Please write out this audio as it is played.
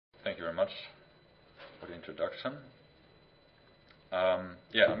Thank you very much for the introduction. I'm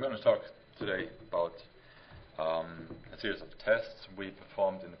going to talk today about a series of tests we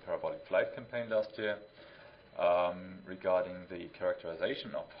performed in the parabolic flight campaign last year regarding the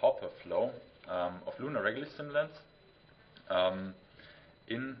characterization of Hopper flow of lunar regolith simulants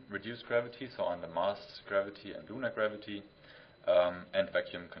in reduced gravity, so under Mars gravity and lunar gravity, and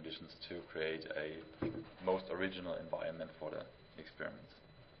vacuum conditions to create a most original environment for the experiments.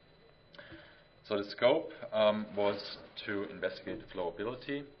 So the scope was to investigate the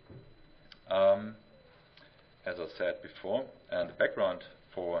flowability, as I said before, and the background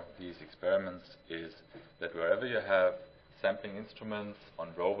for these experiments is that wherever you have sampling instruments on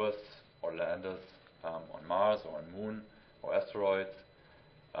rovers or landers on Mars or on Moon or asteroids,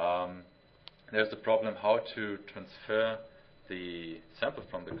 there's the problem how to transfer the sample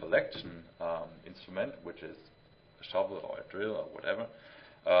from the collection instrument, which is a shovel or a drill or whatever,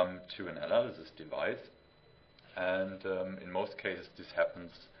 to an analysis device. And in most cases this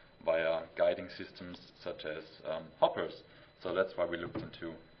happens via guiding systems such as hoppers. So that's why we looked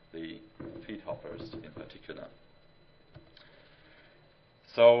into the feed hoppers in particular.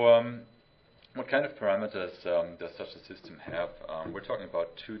 So what kind of parameters does such a system have? We're talking about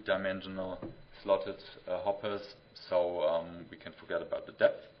two-dimensional slotted hoppers, so we can forget about the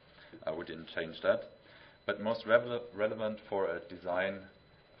depth. We didn't change that. But most relevant for a design,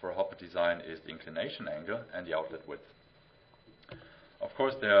 for a hopper design, is the inclination angle and the outlet width. Of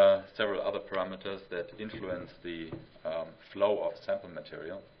course, there are several other parameters that influence the flow of sample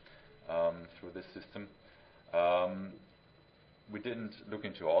material through this system. We didn't look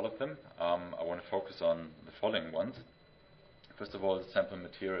into all of them. I want to focus on the following ones. First of all, the sample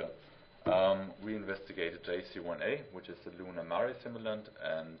material. We investigated JC1A, which is the lunar mare simulant,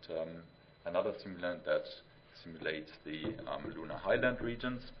 and another simulant that simulates the lunar highland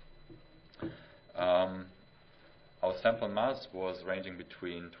regions. Our sample mass was ranging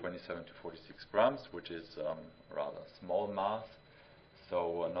between 27 to 46 grams, which is rather small mass,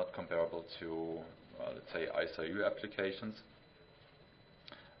 so not comparable to, let's say, ISIU applications,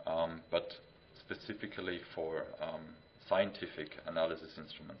 but specifically for scientific analysis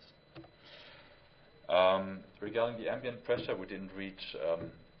instruments. Regarding the ambient pressure, we didn't reach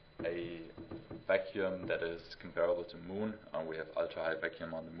a vacuum that is comparable to Moon. We have ultra-high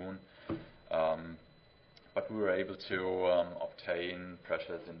vacuum on the Moon. But we were able to obtain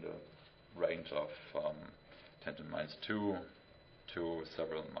pressures in the range of 10 to the minus 2 to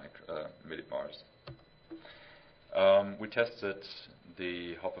several millibars. We tested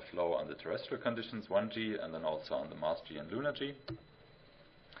the hopper flow under terrestrial conditions, 1G, and then also on the Mars G and Lunar G.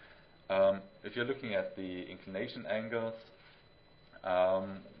 If you're looking at the inclination angles,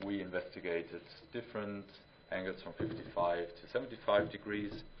 we investigated different angles from 55 to 75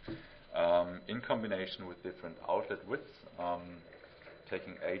 degrees. In combination with different outlet widths,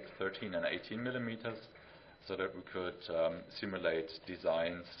 taking 8, 13 and 18 millimeters, so that we could simulate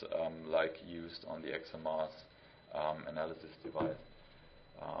designs like used on the ExoMars analysis device,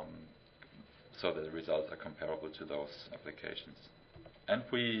 so that the results are comparable to those applications. And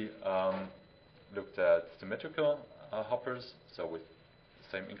we looked at symmetrical hoppers, so with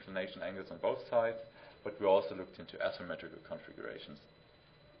the same inclination angles on both sides, but we also looked into asymmetrical configurations.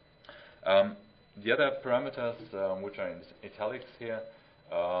 The other parameters, which are in italics here,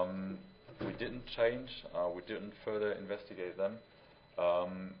 we didn't change. We didn't further investigate them.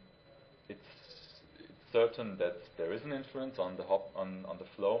 It's certain that there is an influence on the on the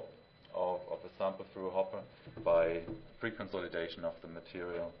flow of a sample through a hopper by pre-consolidation of the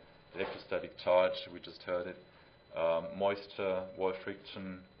material, electrostatic charge, we just heard it, moisture, wall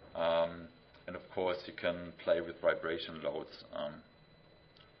friction, and of course you can play with vibration loads.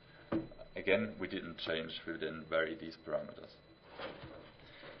 Again, we didn't change, we didn't vary these parameters.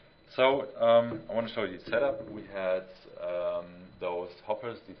 So I want to show you the setup. We had those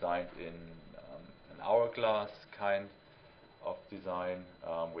hoppers designed in an hourglass kind of design.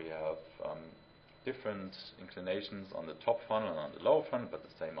 We have different inclinations on the top funnel and on the lower funnel, but the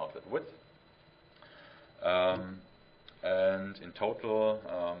same outlet width. And in total,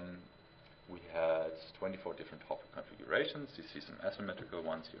 we had 24 different hopper configurations. You see some asymmetrical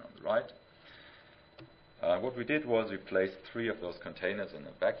ones here on the right. What we did was we placed 3 of those containers in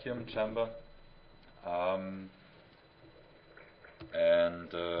a vacuum chamber,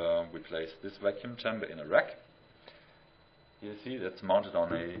 and we placed this vacuum chamber in a rack. You see that's mounted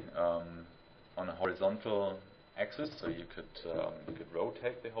on a horizontal axis, so you could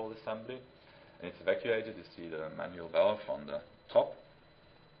rotate the whole assembly, and it's evacuated. You see the manual valve on the top.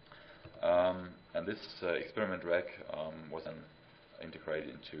 And this experiment rack was integrated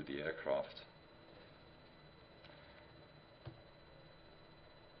into the aircraft.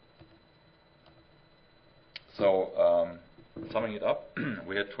 So, summing it up,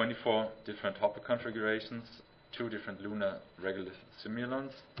 we had 24 different hopper configurations, 2 different Lunar Regolith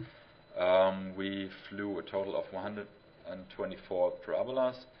Simulants. We flew a total of 124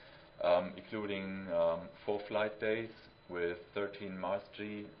 parabolas, including 4 flight days with 13 Mars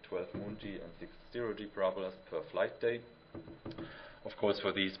G, 12 Moon G, and 6 0 G parabolas per flight day. Of course,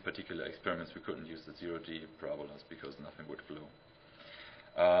 for these particular experiments, we couldn't use the 0 G parabolas because nothing would flow.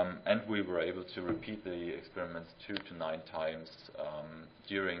 And we were able to repeat the experiments 2 to 9 times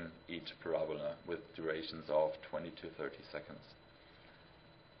during each parabola with durations of 20 to 30 seconds.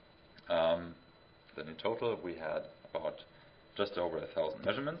 Then in total we had about just over 1,000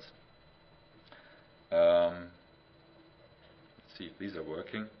 measurements. Let's see if these are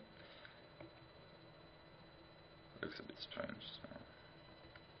working. Looks a bit strange. So.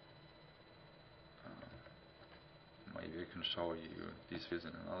 Maybe I can show you these views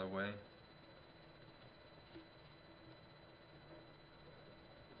in another way.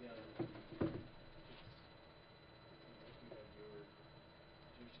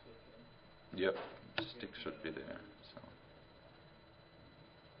 Yep, the stick should be there. So.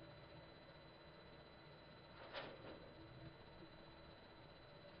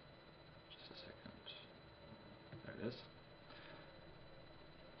 Just a second. There it is.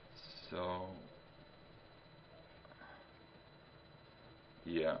 So.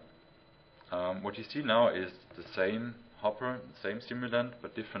 Yeah. What you see now is the same hopper, same simulant,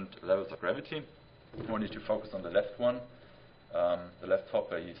 but different levels of gravity. I want you to focus on the left one. The left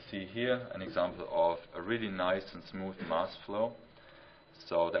hopper, you see here an example of a really nice and smooth mass flow.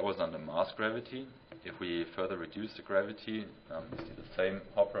 So that was under Mars gravity. If we further reduce the gravity, you see the same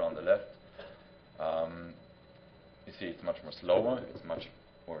hopper on the left. You see it's much more slower, it's much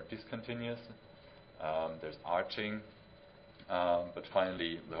more discontinuous. There's arching. But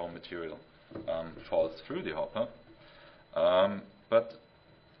finally the whole material falls through the hopper. But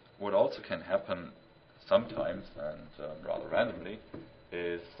what also can happen sometimes, and rather randomly,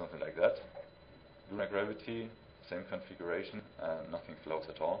 is something like that. Lunar gravity, same configuration, and nothing flows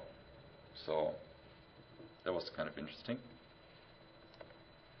at all. So that was kind of interesting.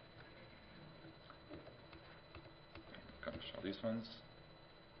 I'm going to show these ones.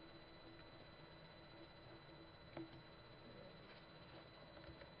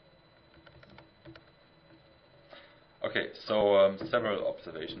 Okay, so several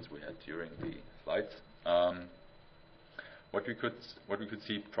observations we had during the flights. What we could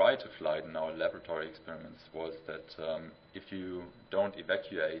see prior to flight in our laboratory experiments was that if you don't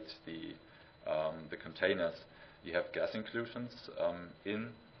evacuate the containers, you have gas inclusions in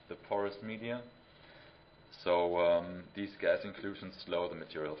the porous media. So these gas inclusions slow the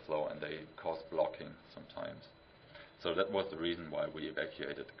material flow and they cause blocking sometimes. So that was the reason why we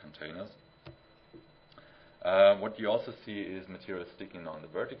evacuated the containers. What you also see is material sticking on the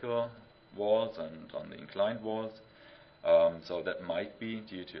vertical walls and on the inclined walls. So that might be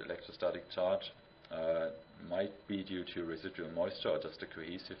due to electrostatic charge, might be due to residual moisture or just the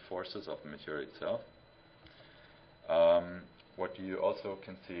cohesive forces of the material itself. What you also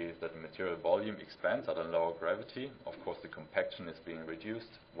can see is that the material volume expands at a lower gravity. Of course, the compaction is being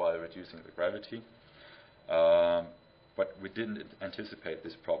reduced while reducing the gravity. But we didn't anticipate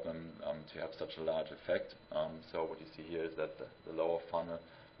this problem to have such a large effect. So what you see here is that the lower funnel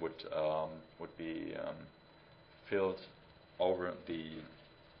would be filled over the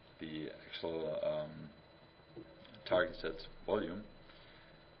actual targeted volume.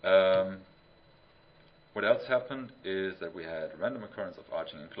 What else happened is that we had random occurrence of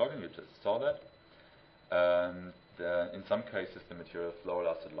arching and clogging. You just saw that. And in some cases, the material flow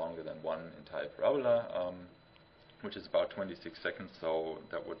lasted longer than one entire parabola, which is about 26 seconds, so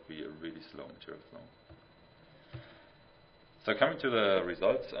that would be a really slow material flow. So coming to the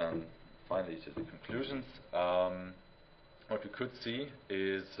results and finally to the conclusions, what we could see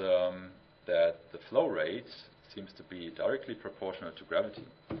is that the flow rate seems to be directly proportional to gravity.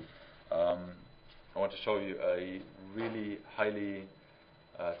 I want to show you a really highly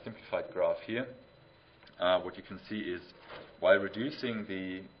simplified graph here. What you can see is while reducing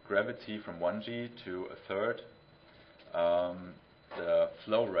the gravity from 1g to a third, the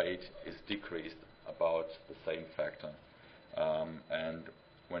flow rate is decreased about the same factor. And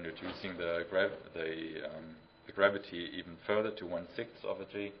when reducing the gravity even further to 1/6 of a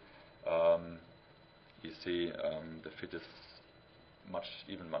g, you see the fit is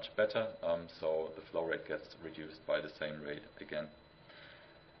much better, so the flow rate gets reduced by the same rate again.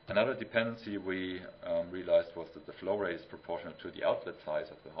 Another dependency we realized was that the flow rate is proportional to the outlet size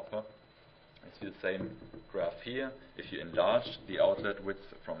of the hopper. You see the same graph here. If you enlarge the outlet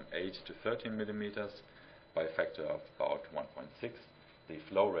width from 8 to 13 millimeters by a factor of about 1.6, the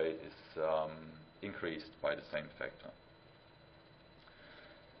flow rate is increased by the same factor.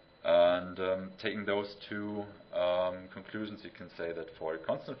 And taking those two conclusions, you can say that for a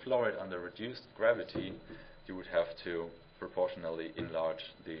constant flow rate under reduced gravity, you would have to proportionally enlarge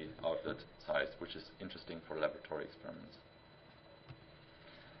the outlet size, which is interesting for laboratory experiments.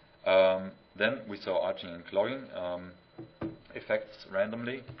 Then we saw arching and clogging effects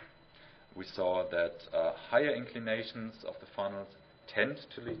randomly. We saw that higher inclinations of the funnels tend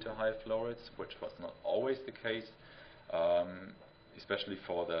to lead to higher flow rates, which was not always the case, especially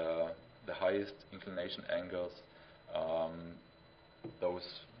for the highest inclination angles.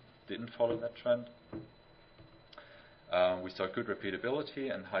 Those didn't follow that trend. We saw good repeatability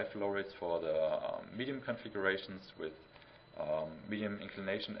and high flow rates for the medium configurations with medium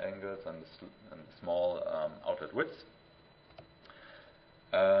inclination angles and small outlet widths.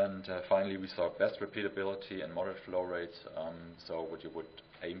 And finally, we saw best repeatability and moderate flow rates, so what you would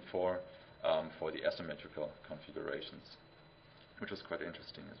aim for the asymmetrical configurations, which was quite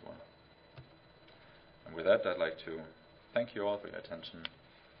interesting as well. And with that, I'd like to thank you all for your attention.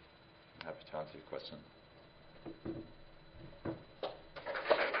 I'm happy to answer your questions.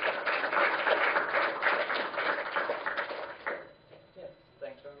 Yes,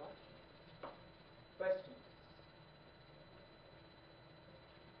 thanks very much. Questions?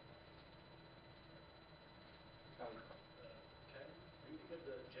 Can you get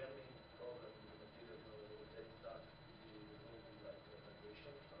the jamming problem in the material when it gets stuck? Do you remove like the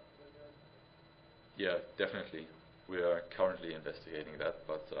vibration or something like that? Yeah, definitely. We are currently investigating that,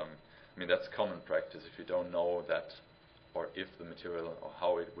 but I mean that's common practice. If you don't know that, or if the material or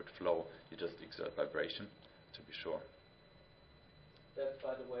how it would flow, you just exert vibration to be sure. That's,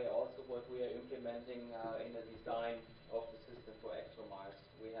 by the way, also what we are implementing in the design of the system for ExtraMars.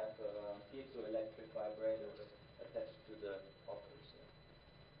 We have piezoelectric vibrators attached to the hoppers.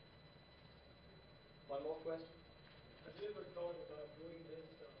 One more question? Have you ever thought about doing this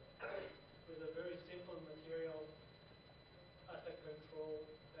with a very simple material as a control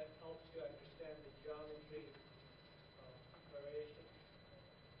that helps you understand the geometry variation?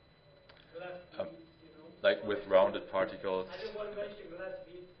 Glass beads, you know? Like with rounded particles. I didn't want to mention glass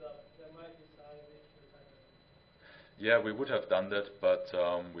beads, there might be size issues. I don't know. Yeah, we would have done that, but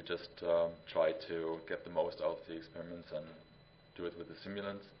we just try to get the most out of the experiments and do it with the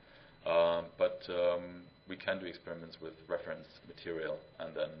simulants. But we can do experiments with reference material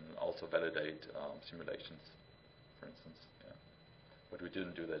and then also validate simulations, for instance. Yeah. But we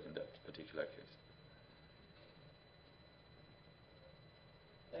didn't do that in that particular case.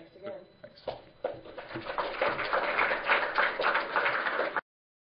 Thanks again. Thanks.